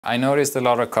I noticed a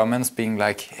lot of comments being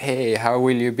like, hey, how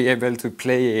will you be able to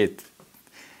play it?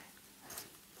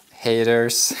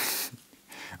 Haters.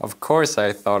 Of course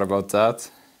I thought about that.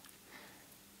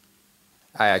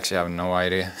 I actually have no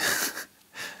idea.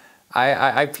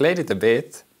 I played it a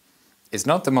bit. It's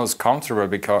not the most comfortable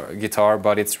guitar,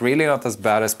 but it's really not as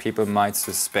bad as people might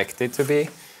suspect it to be.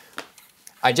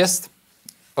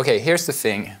 Okay, here's the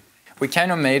thing. We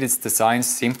kind of made its design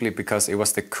simply because it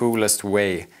was the coolest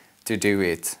way to do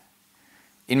it,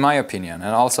 in my opinion,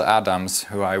 and also Adam's,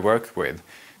 who I work with.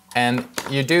 And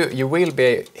you will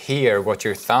hear what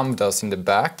your thumb does in the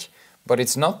back, but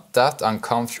it's not that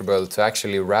uncomfortable to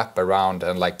actually wrap around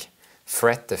and like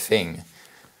fret the thing.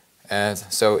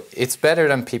 So it's better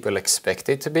than people expect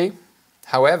it to be.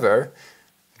 However,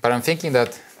 but I'm thinking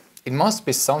that it must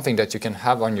be something that you can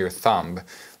have on your thumb,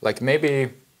 like maybe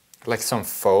like some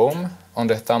foam on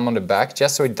the thumb on the back,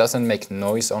 just so it doesn't make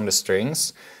noise on the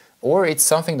strings. Or it's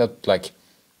something that like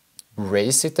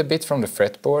raise it a bit from the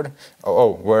fretboard.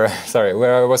 Where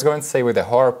I was going to say with the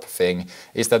harp thing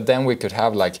is that then we could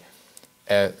have like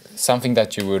something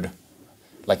that you would,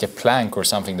 like a plank or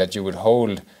something that you would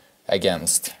hold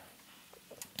against,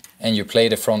 and you play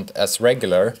the front as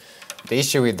regular. The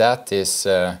issue with that is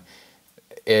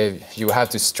you have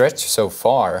to stretch so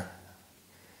far.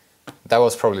 That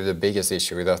was probably the biggest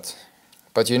issue with that.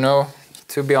 But you know,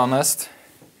 to be honest,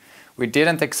 we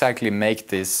didn't exactly make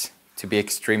this to be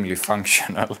extremely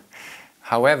functional.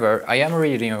 However, I am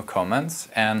reading your comments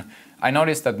and I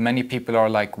noticed that many people are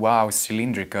like, wow,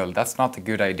 cylindrical, that's not a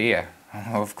good idea.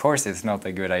 Of course it's not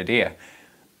a good idea.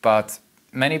 But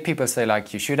many people say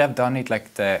like, you should have done it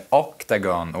like the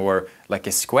octagon or like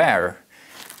a square.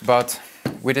 But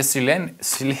with a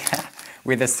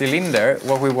cylinder,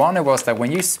 what we wanted was that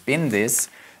when you spin this,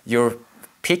 your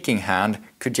picking hand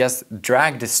could just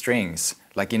drag the strings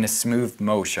like in a smooth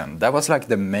motion. That was like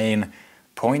the main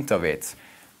point of it.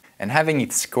 And having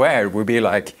it square would be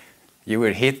like, you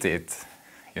would hit it,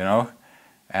 you know?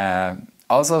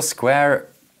 Also square,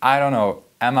 I don't know,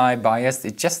 am I biased?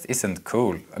 It just isn't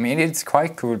cool. I mean, it's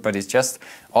quite cool, but it's just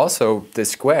also the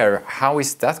square, how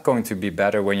is that going to be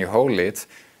better when you hold it?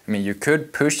 I mean, you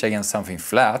could push against something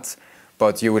flat,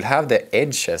 but you will have the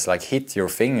edges like hit your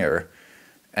finger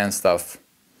and stuff.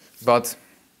 But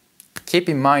keep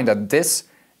in mind that this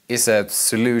is a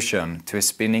solution to a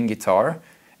spinning guitar,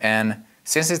 and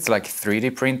since it's like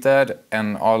 3D printed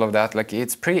and all of that, like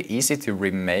it's pretty easy to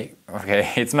remake.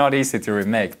 Okay, it's not easy to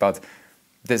remake, but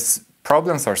these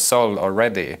problems are solved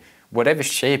already. Whatever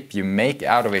shape you make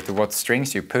out of it, or what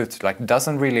strings you put, like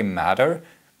doesn't really matter,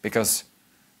 because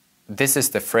this is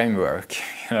the framework,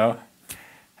 you know?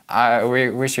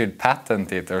 We should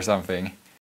patent it or something.